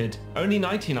wounded, only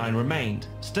 99 remained.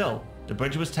 Still, the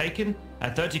bridge was taken,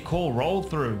 and 30 Corps rolled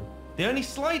through. The only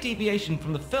slight deviation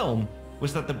from the film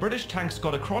was that the British tanks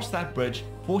got across that bridge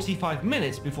 45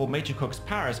 minutes before Major Cook's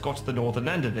Paris got to the northern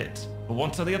end of it. But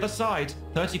once on the other side,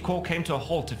 30 Corps came to a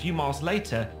halt a few miles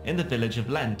later in the village of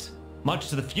Lent. Much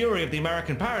to the fury of the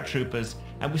American paratroopers,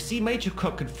 and we see Major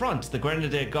Cook confront the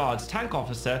Grenadier Guards tank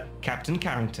officer, Captain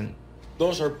Carrington.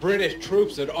 Those are British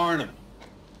troops at Arnhem.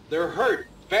 They're hurt,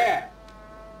 bad.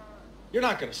 You're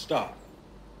not gonna stop.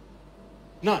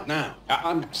 Not now.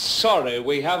 I'm sorry,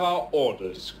 we have our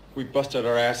orders. We busted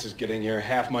our asses getting here,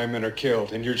 half my men are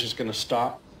killed, and you're just gonna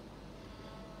stop?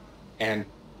 And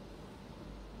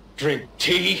drink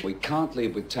tea? We can't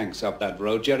leave with tanks up that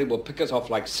road. Jerry will pick us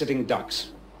off like sitting ducks.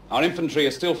 Our infantry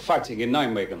are still fighting in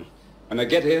Nijmegen. When they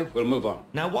get here, we'll move on.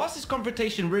 Now, whilst this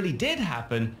confrontation really did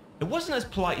happen, it wasn't as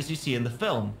polite as you see in the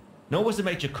film. Nor was it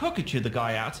Major Cook who chewed the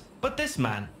guy out, but this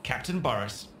man, Captain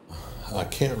Burris. I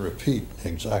can't repeat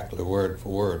exactly word for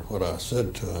word what I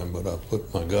said to him, but I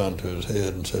put my gun to his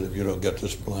head and said, if you don't get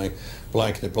this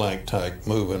blankety blank tank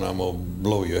moving, I'm going to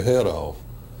blow your head off.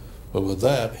 But with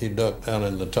that, he ducked down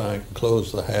in the tank,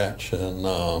 closed the hatch, and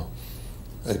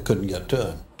they couldn't get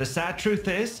to him. The sad truth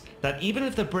is that even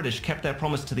if the British kept their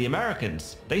promise to the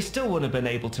Americans, they still wouldn't have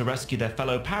been able to rescue their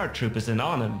fellow paratroopers in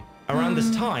Arnhem. Around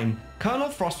this time, Colonel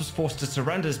Frost was forced to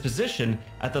surrender his position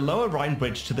at the Lower Rhine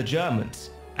Bridge to the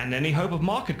Germans, and any hope of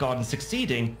Market Garden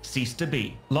succeeding ceased to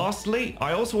be. Lastly,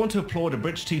 I also want to applaud A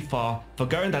Bridge Too Far for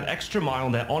going that extra mile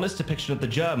in their honest depiction of the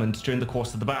Germans during the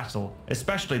course of the battle,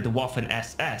 especially the Waffen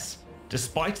SS.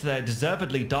 Despite their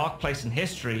deservedly dark place in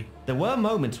history, there were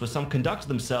moments where some conducted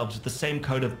themselves with the same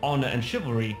code of honor and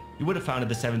chivalry you would have found in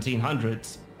the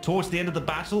 1700s. Towards the end of the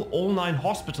battle, all 9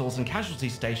 hospitals and casualty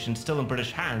stations still in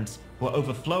British hands were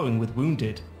overflowing with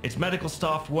wounded. Its medical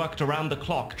staff worked around the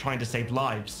clock trying to save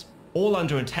lives, all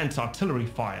under intense artillery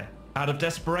fire. Out of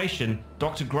desperation,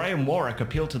 Dr. Graham Warwick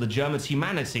appealed to the Germans'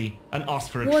 humanity and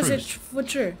asked for a truce. Was it for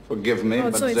true? Forgive me,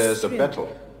 but so there's a real.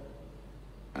 battle.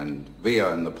 And we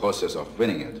are in the process of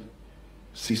winning it.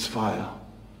 Ceasefire.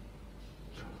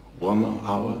 1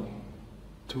 hour,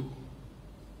 2.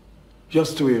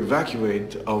 Just to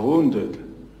evacuate our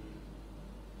wounded.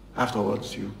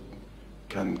 Afterwards, you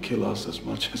can kill us as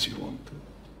much as you want to.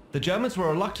 The Germans were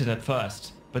reluctant at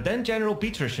first, but then General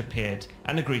Dietrich appeared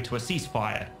and agreed to a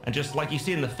ceasefire. And just like you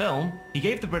see in the film, he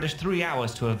gave the British 3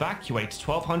 hours to evacuate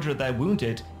 1,200 of their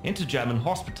wounded into German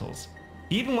hospitals.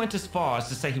 He even went as far as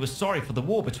to say he was sorry for the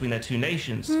war between their two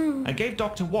nations, and gave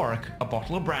Dr. Warwick a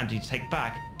bottle of brandy to take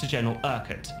back to General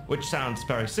Urquhart, which sounds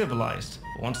very civilized.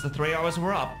 But once the 3 hours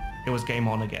were up, it was game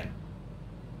on again.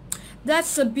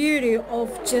 That's the beauty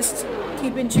of just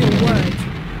keeping to your word.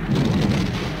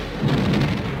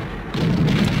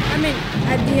 I mean,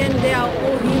 at the end, they are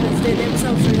all humans. They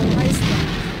themselves realize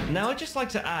that. Now, I'd just like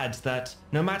to add that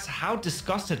no matter how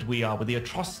disgusted we are with the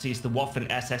atrocities the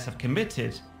Waffen-SS have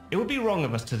committed, it would be wrong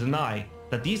of us to deny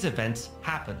that these events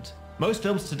happened. Most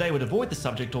films today would avoid the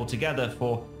subject altogether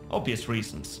for obvious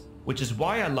reasons, which is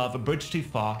why I love A Bridge Too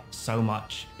Far so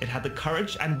much. It had the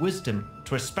courage and wisdom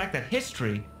to respect that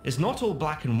history is not all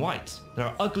black and white. There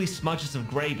are ugly smudges of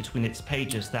grey between its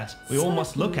pages that we all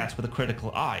must look at with a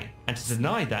critical eye, and to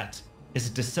deny that is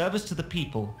a disservice to the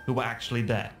people who were actually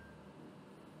there.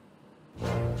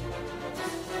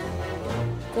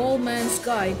 Goldman's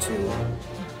Guide to...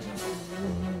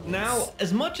 Now,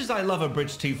 as much as I love A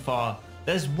Bridge Too Far,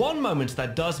 there's one moment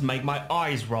that does make my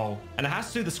eyes roll, and it has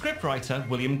to do with the scriptwriter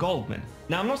William Goldman.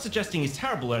 Now, I'm not suggesting he's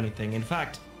terrible or anything. In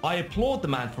fact, I applaud the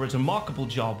man for his remarkable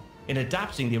job in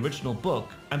adapting the original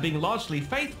book and being largely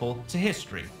faithful to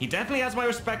history. He definitely has my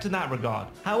respect in that regard.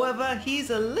 However, he's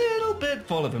a little bit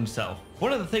full of himself.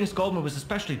 One of the things Goldman was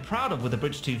especially proud of with A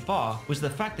Bridge Too Far was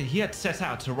the fact that he had set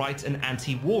out to write an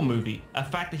anti-war movie, a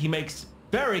fact that he makes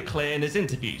very clear in his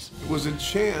interviews. It was a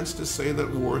chance to say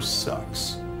that war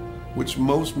sucks, which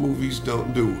most movies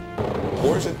don't do.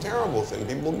 War's a terrible thing.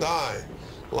 People die.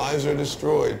 Lives are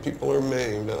destroyed. People are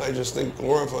maimed. And I just think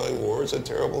glorifying war is a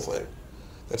terrible thing.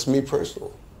 That's me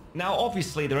personally. Now,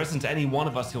 obviously, there isn't any one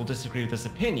of us who'll disagree with this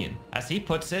opinion. As he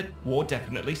puts it, war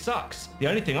definitely sucks. The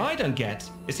only thing I don't get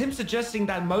is him suggesting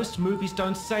that most movies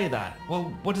don't say that.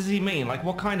 Well, what does he mean? Like,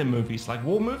 what kind of movies? Like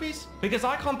war movies? Because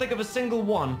I can't think of a single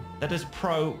one that is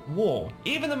pro-war.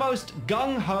 Even the most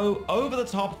gung-ho,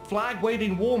 over-the-top,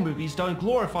 flag-waving war movies don't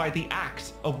glorify the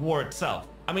act of war itself.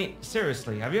 I mean,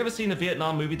 seriously, have you ever seen a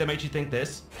Vietnam movie that made you think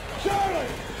this? Charlie!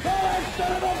 Call that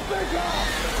son of a bitch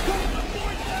off!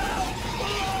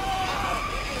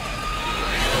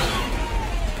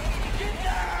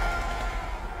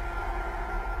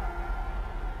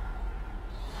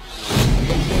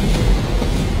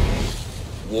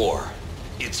 War.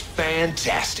 It's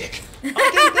fantastic. I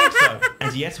didn't think so.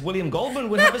 And yet, William Goldman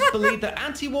would have us believe that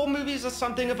anti-war movies are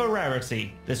something of a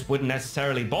rarity. This wouldn't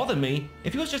necessarily bother me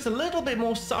if he was just a little bit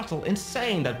more subtle in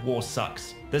saying that war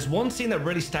sucks. There's one scene that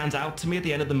really stands out to me at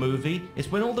the end of the movie. It's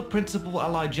when all the principal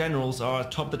Allied generals are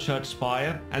atop the church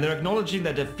spire and they're acknowledging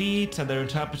their defeat and their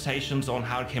interpretations on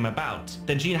how it came about.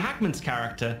 Then Gene Hackman's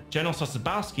character, General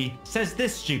Sosabowski, says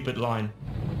this stupid line.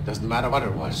 Doesn't matter what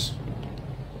it was.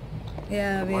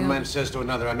 Yeah, One man says to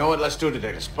another, I know what let's do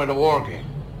today. Let's play the war game.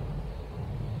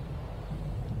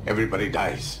 Everybody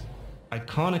dies. I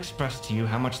can't express to you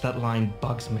how much that line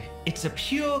bugs me. It's a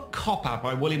pure cop-out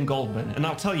by William Goldman, and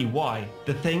I'll tell you why.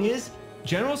 The thing is,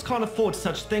 generals can't afford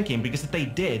such thinking because if they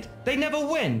did, they'd never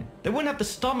win. They wouldn't have the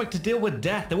stomach to deal with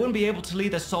death. They wouldn't be able to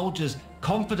lead their soldiers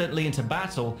confidently into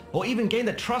battle or even gain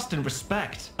their trust and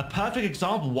respect. A perfect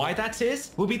example why that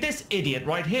is would be this idiot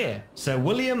right here. Sir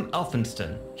William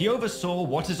Elphinstone. He oversaw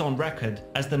what is on record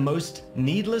as the most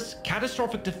needless,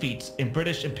 catastrophic defeat in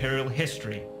British imperial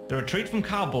history, the retreat from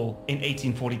Kabul in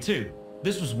 1842.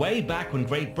 This was way back when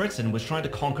Great Britain was trying to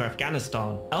conquer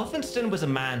Afghanistan. Elphinstone was a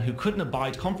man who couldn't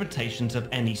abide confrontations of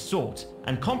any sort,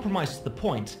 and compromised to the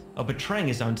point of betraying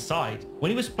his own side.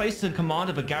 When he was placed in command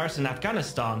of a garrison in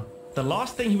Afghanistan, the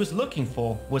last thing he was looking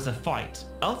for was a fight.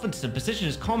 Elphinstone positioned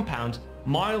his compound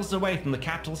miles away from the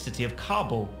capital city of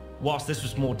Kabul. Whilst this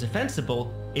was more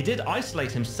defensible, it did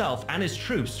isolate himself and his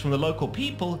troops from the local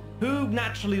people who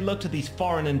naturally looked at these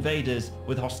foreign invaders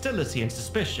with hostility and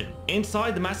suspicion.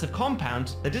 Inside the massive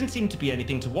compound, there didn't seem to be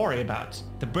anything to worry about.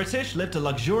 The British lived a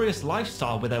luxurious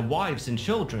lifestyle with their wives and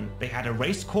children. They had a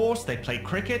race course, they played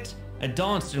cricket, and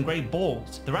danced in great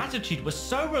balls. Their attitude was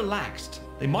so relaxed,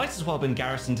 they might as well have been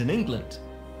garrisoned in England.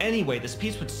 Anyway, this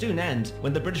peace would soon end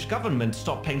when the British government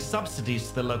stopped paying subsidies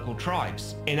to the local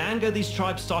tribes. In anger, these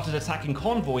tribes started attacking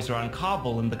convoys around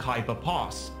Kabul and the Khyber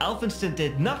Pass. Elphinstone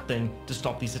did nothing to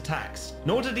stop these attacks,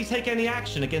 nor did he take any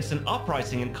action against an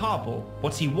uprising in Kabul.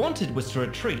 What he wanted was to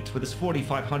retreat with his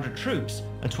 4,500 troops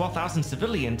and 12,000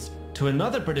 civilians to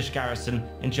another British garrison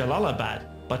in Jalalabad.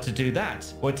 But to do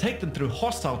that would take them through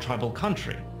hostile tribal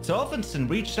country. So Elphinstone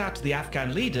reached out to the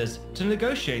Afghan leaders to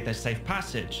negotiate their safe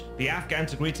passage. The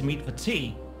Afghans agreed to meet for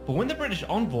tea, but when the British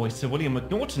envoy Sir William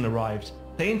McNaughton arrived,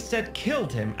 they instead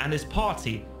killed him and his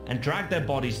party and dragged their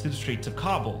bodies through the streets of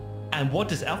Kabul. And what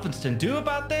does Elphinstone do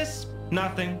about this?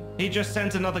 Nothing. He just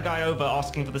sends another guy over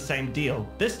asking for the same deal,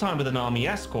 this time with an army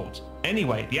escort.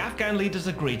 Anyway, the Afghan leaders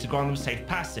agreed to grant them safe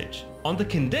passage, on the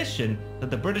condition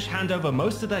that the British hand over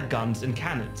most of their guns and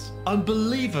cannons.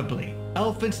 Unbelievably,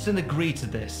 Elphinstone agreed to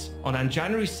this. On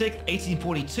January 6,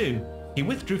 1842, he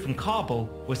withdrew from Kabul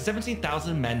with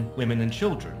 17,000 men, women and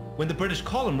children. When the British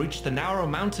column reached the narrow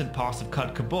mountain pass of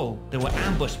Kut Kabul, they were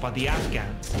ambushed by the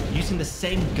Afghans, using the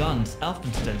same guns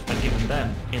Elphinstone had given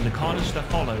them. In the carnage that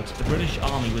followed, the British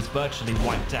army was virtually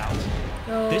wiped out.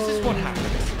 This is what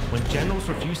happens when generals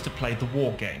refuse to play the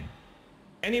war game.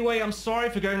 Anyway, I'm sorry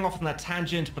for going off on that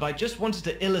tangent, but I just wanted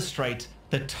to illustrate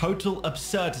the total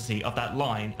absurdity of that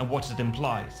line and what it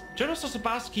implies. General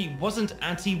Sosabowski wasn't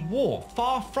anti-war,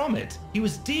 far from it. He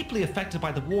was deeply affected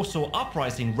by the Warsaw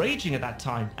Uprising raging at that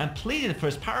time and pleaded for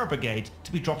his para brigade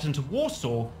to be dropped into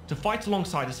Warsaw to fight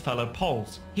alongside his fellow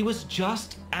Poles. He was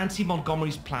just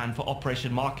anti-Montgomery's plan for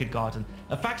Operation Market Garden,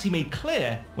 a fact he made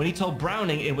clear when he told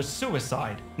Browning it was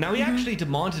suicide. Now, he actually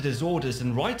demanded his orders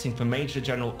in writing from Major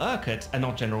General Urquhart and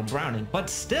not General Browning, but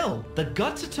still, the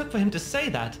guts it took for him to say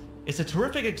that is a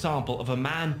terrific example of a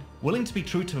man willing to be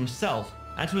true to himself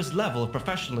and to his level of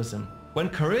professionalism. When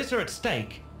careers are at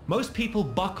stake, most people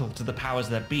buckle to the powers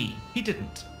that be. He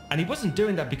didn't. And he wasn't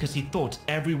doing that because he thought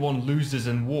everyone loses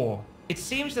in war. It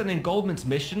seems that in Goldman's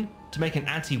mission to make an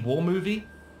anti-war movie,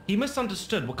 he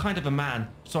misunderstood what kind of a man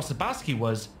Sosabowski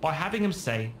was by having him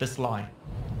say this line.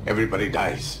 Everybody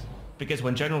dies. Because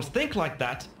when generals think like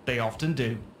that, they often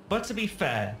do. But to be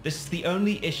fair, this is the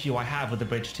only issue I have with The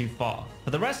Bridge Too Far. For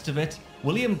the rest of it,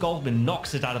 William Goldman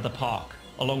knocks it out of the park,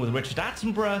 along with Richard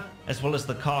Attenborough, as well as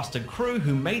the cast and crew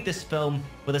who made this film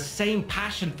with the same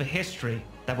passion for history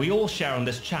that we all share on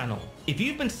this channel. If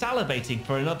you've been salivating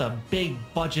for another big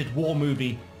budget war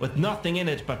movie with nothing in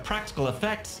it but practical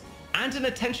effects and an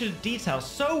attention to detail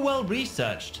so well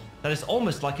researched that it's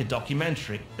almost like a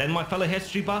documentary, then my fellow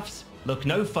history buffs, look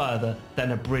no further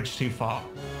than A Bridge Too Far.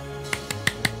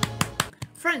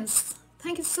 Friends,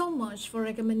 thank you so much for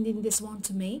recommending this one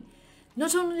to me.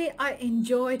 Not only I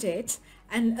enjoyed it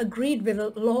and agreed with a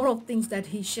lot of things that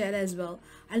he shared as well,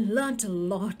 I learned a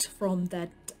lot from that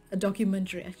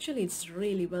documentary. Actually, it's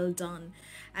really well done.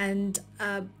 And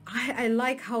I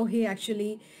like how he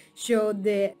actually showed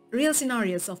the real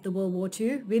scenarios of the World War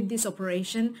II with this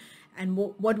operation and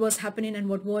what was happening and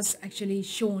what was actually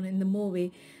shown in the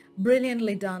movie.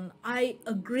 Brilliantly done. I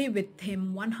agree with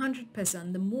him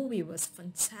 100%. The movie was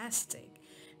fantastic,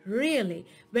 really.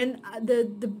 When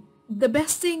the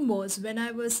best thing was when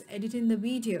I was editing the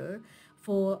video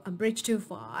for A Bridge Too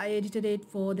Far, I edited it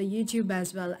for the YouTube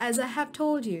as well. As I have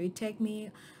told you, it takes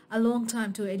me a long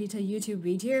time to edit a YouTube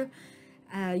video,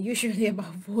 usually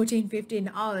about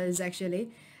 14-15 hours actually.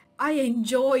 I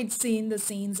enjoyed seeing the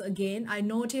scenes again. I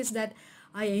noticed that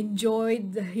I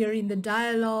enjoyed hearing the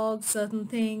dialogue, certain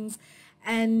things,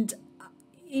 and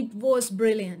it was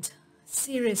brilliant.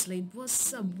 Seriously, it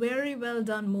was a very well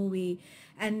done movie.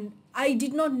 And I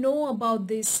did not know about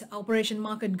this Operation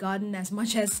Market Garden as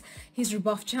much as his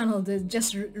Rebuff channel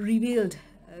just revealed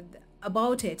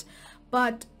about it.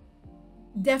 But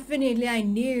definitely I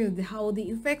knew how the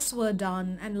effects were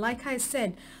done. And like I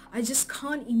said, I just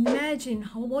can't imagine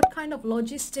what kind of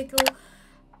logistical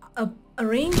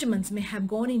arrangements may have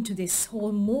gone into this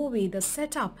whole movie. The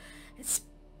setup, it's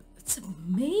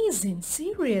amazing.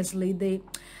 Seriously,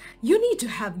 you need to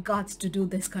have guts to do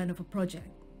this kind of a project.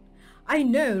 I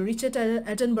know Richard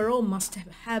Attenborough must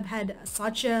have had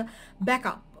such a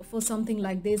backup for something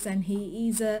like this, and he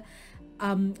is a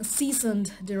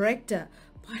seasoned director,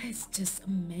 but it's just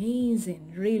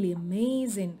amazing, really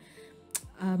amazing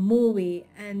movie.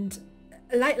 And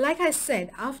like I said,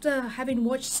 after having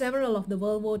watched several of the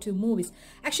World War II movies,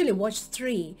 actually watched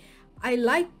 3, I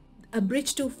liked A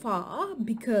Bridge Too Far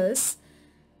because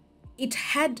it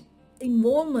had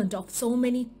involvement of so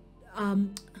many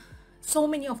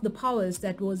of the powers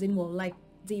that was involved, like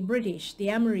the British, the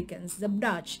Americans, the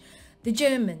Dutch, the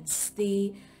Germans,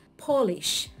 the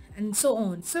Polish, and so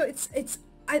on. So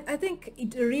I think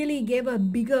it really gave a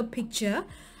bigger picture,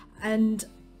 and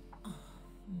oh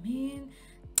man,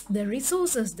 the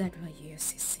resources that were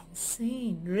used is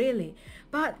insane, really.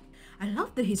 But I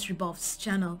love the History Buffs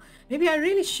channel. Maybe I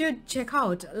really should check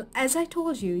out. As I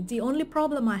told you, the only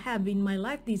problem I have in my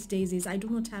life these days is I do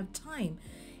not have time,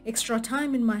 extra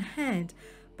time in my hand.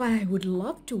 But I would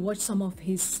love to watch some of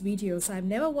his videos. I've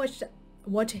never watched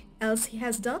what else he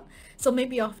has done. So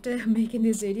maybe after making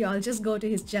this video, I'll just go to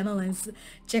his channel and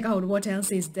check out what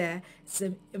else is there. It's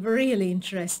really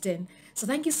interesting. So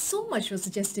thank you so much for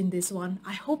suggesting this one.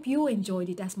 I hope you enjoyed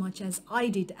it as much as I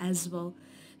did as well.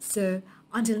 So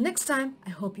until next time, I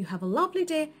hope you have a lovely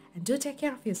day and do take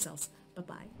care of yourselves.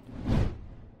 Bye-bye.